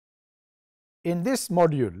In this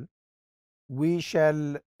module, we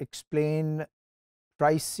shall explain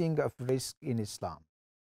pricing of risk in Islam.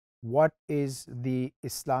 What is the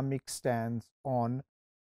Islamic stance on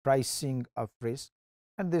pricing of risk?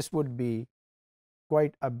 And this would be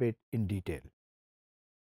quite a bit in detail.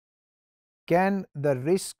 Can the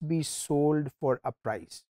risk be sold for a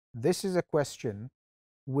price? This is a question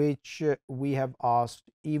which we have asked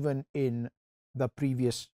even in the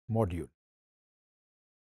previous module.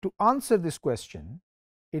 To answer this question,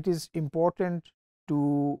 it is important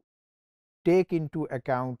to take into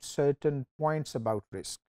account certain points about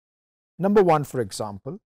risk. Number one, for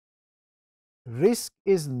example, risk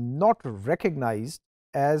is not recognized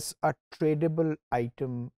as a tradable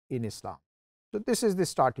item in Islam. So, this is the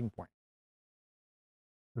starting point.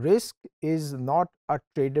 Risk is not a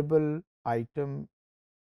tradable item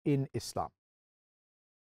in Islam.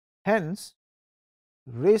 Hence,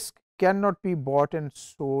 risk cannot be bought and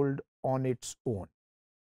sold on its own.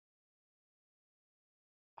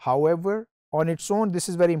 However, on its own, this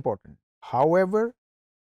is very important. However,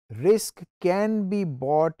 risk can be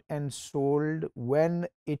bought and sold when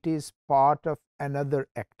it is part of another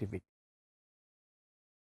activity.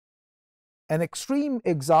 An extreme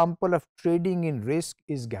example of trading in risk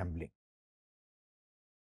is gambling.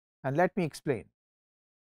 And let me explain.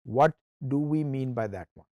 What do we mean by that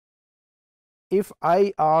one? If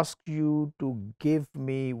I ask you to give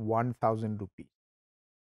me 1000 rupees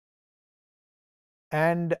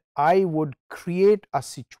and I would create a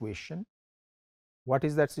situation, what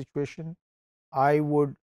is that situation? I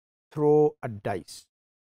would throw a dice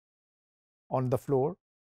on the floor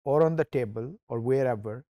or on the table or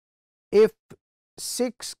wherever. If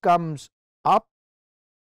 6 comes up,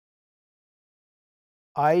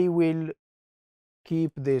 I will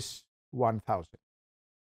keep this 1000.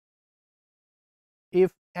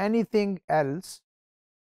 If anything else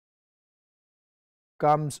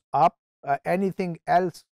comes up,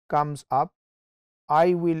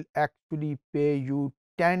 I will actually pay you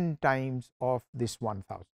 10 times of this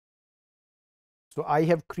 1000. So, I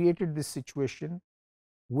have created this situation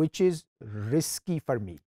which is risky for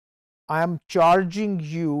me. I am charging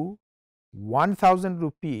you 1000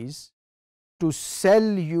 rupees to sell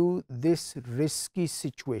you this risky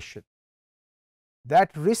situation.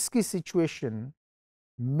 That risky situation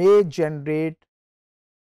may generate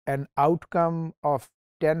an outcome of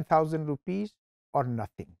 10,000 rupees or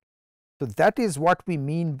nothing. So, that is what we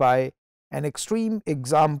mean by an extreme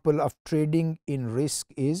example of trading in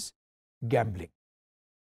risk is gambling.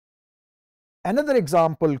 Another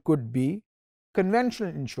example could be conventional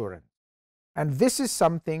insurance, and this is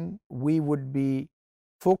something we would be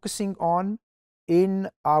focusing on in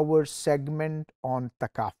our segment on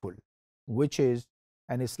takaful, which is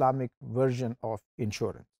an Islamic version of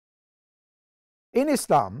insurance. In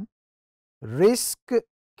Islam, risk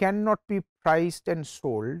cannot be priced and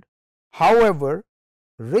sold. However,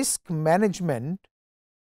 risk management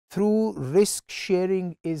through risk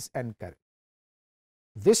sharing is encouraged.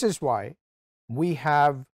 This is why we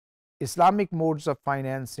have Islamic modes of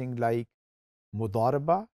financing like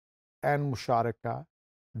mudaraba and musharaka.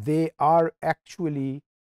 They are actually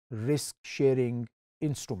risk sharing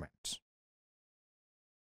instruments.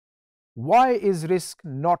 Why is risk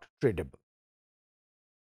not tradable?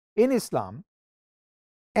 In Islam,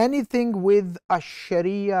 anything with a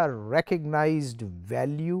Sharia recognized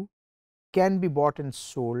value can be bought and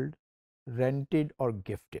sold, rented or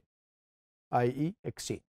gifted, i.e.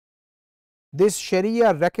 exchange. This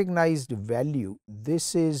Sharia recognized value,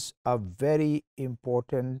 this is a very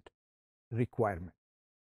important requirement.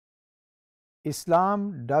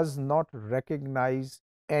 Islam does not recognize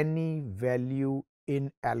any value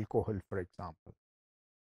in alcohol, for example,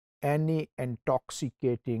 any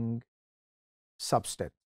intoxicating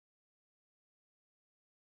substance.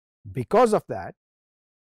 Because of that,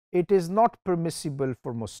 it is not permissible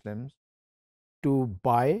for Muslims to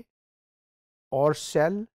buy or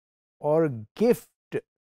sell or gift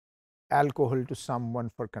alcohol to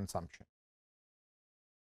someone for consumption.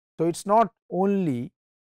 So, it is not only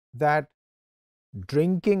that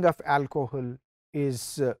drinking of alcohol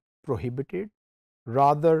is prohibited,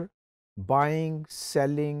 rather buying,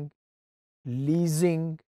 selling,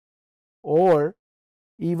 leasing or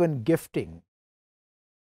even gifting,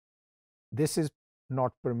 this is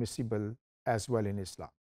not permissible as well in Islam.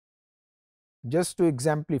 Just to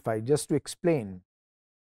exemplify, just to explain,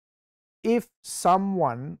 if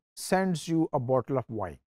someone sends you a bottle of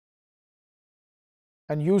wine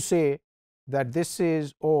and you say that this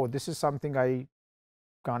is something I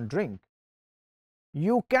can't drink,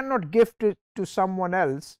 you cannot gift it to someone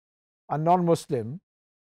else, a non-Muslim,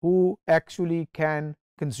 who actually can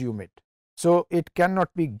consume it. So it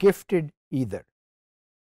cannot be gifted either.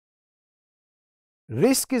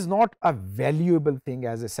 Risk is not a valuable thing,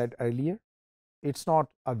 as I said earlier. It's not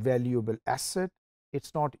a valuable asset.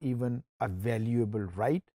 It's not even a valuable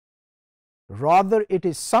right. Rather, it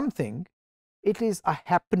is something, it is a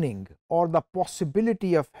happening or the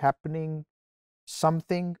possibility of happening,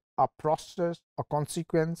 something, a process, a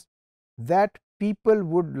consequence that people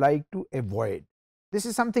would like to avoid. This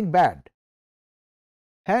is something bad.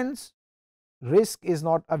 Hence, risk is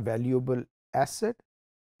not a valuable asset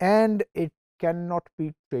and it cannot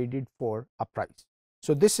be traded for a price.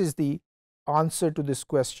 So, this is the answer to this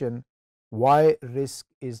question, why risk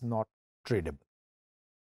is not tradable.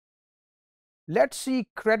 Let us see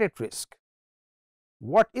credit risk.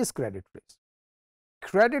 What is credit risk?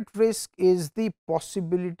 Credit risk is the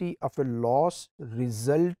possibility of a loss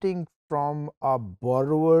resulting from a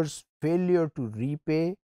borrower's failure to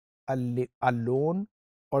repay a loan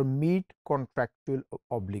or meet contractual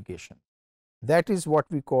obligation. That is what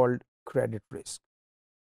we called credit risk.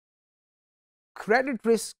 Credit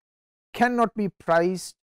risk cannot be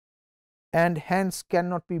priced and hence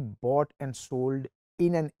cannot be bought and sold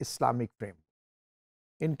in an Islamic framework.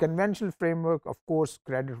 In conventional framework, of course,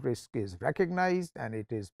 credit risk is recognized and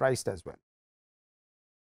it is priced as well.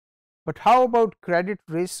 But how about credit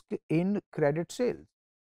risk in credit sales?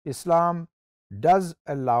 Islam does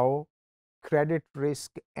allow credit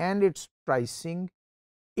risk and its pricing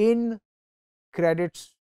in credit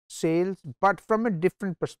sales, but from a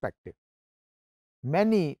different perspective.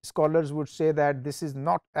 Many scholars would say that this is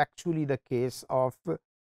not actually the case of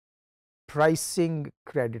pricing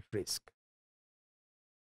credit risk.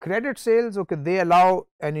 Credit sales, okay, they allow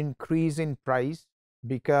an increase in price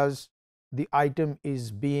because the item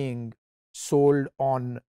is being sold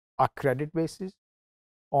on a credit basis,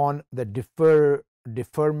 on the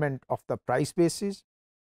deferment of the price basis.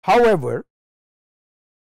 However,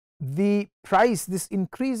 the price, this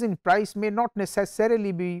increase in price may not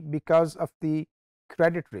necessarily be because of the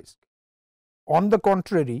credit risk. On the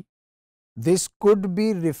contrary, this could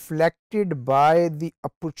be reflected by the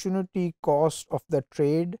opportunity cost of the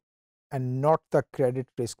trade and not the credit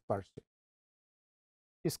risk per se.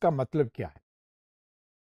 इसका मतलब क्या है?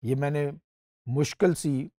 ये मैंने मुश्किल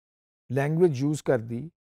सी language use कर दी.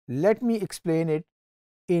 Let me explain it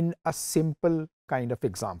in a simple kind of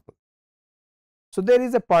example. So there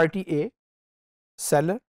is a party A,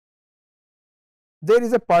 seller. There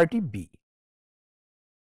is a party B.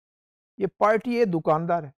 ये party ए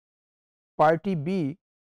दुकानदार है, पार्टी बी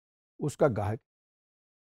उसका ग्राहक.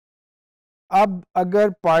 अब अगर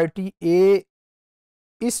पार्टी ए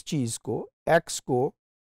इस चीज को एक्स को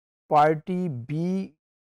पार्टी बी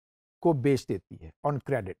को बेच देती है on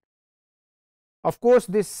credit. Of course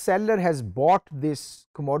this seller has bought this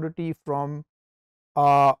commodity from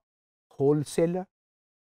a wholesaler,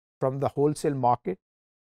 from the wholesale market,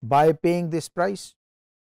 by paying this price,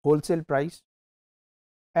 wholesale price,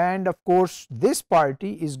 and of course this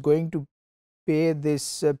party is going to pay this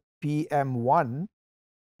PM1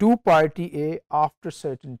 to party A after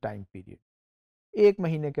certain time period, एक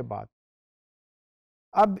महीने के बाद.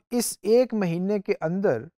 अब इस एक महीने के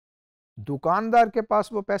अंदर दुकानदार के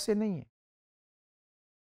पास वो पैसे नहीं है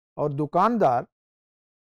और दुकानदार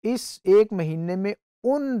इस एक महीने में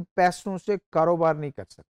उन पैसों से कारोबार नहीं कर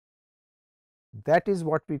सकता. That is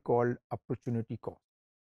what we called opportunity cost.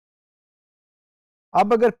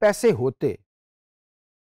 अब अगर पैसे होते,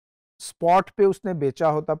 स्पॉट पे उसने बेचा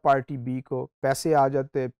होता पार्टी बी को, पैसे आ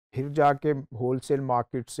जाते, फिर जाके होलसेल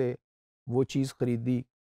मार्केट से वो चीज़ खरीदी,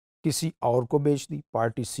 किसी और को बेच दी,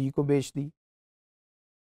 पार्टी सी को बेच दी,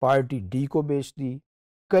 पार्टी डी को बेच दी,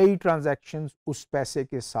 कई ट्रांजैक्शंस उस पैसे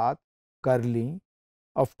के साथ कर ली.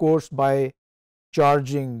 Of course buy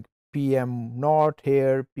charging PM not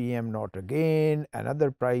here, PM not again, another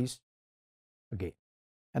price again.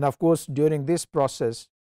 And of course, during this process,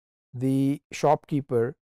 the shopkeeper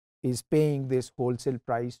is paying this wholesale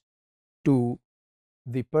price to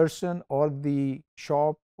the person or the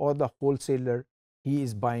shop or the wholesaler he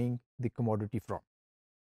is buying the commodity from.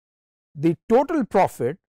 The total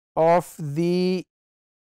profit of the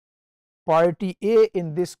party A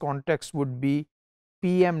in this context would be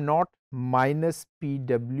PM naught minus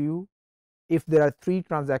PW if there are 3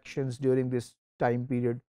 transactions during this time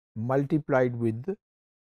period multiplied with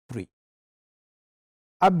 3.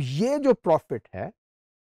 अब ये जो profit है,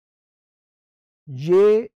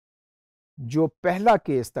 ये जो पहला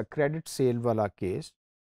case था credit sale वाला case,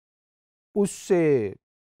 उससे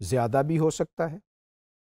ज्यादा भी हो सकता है,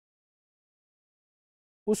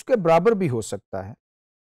 उसके बराबर भी हो सकता है,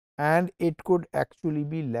 and it could actually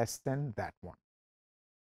be less than that one.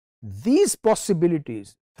 These possibilities,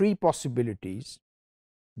 three possibilities: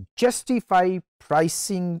 justify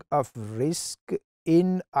pricing of risk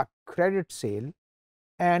in a credit sale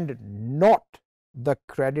and not the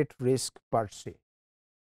credit risk per se.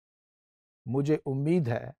 मुझे उम्मीद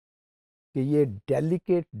है कि ये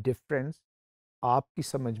डेलिकेट डिफरेंस आपकी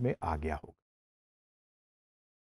समझ में आ गया होगा।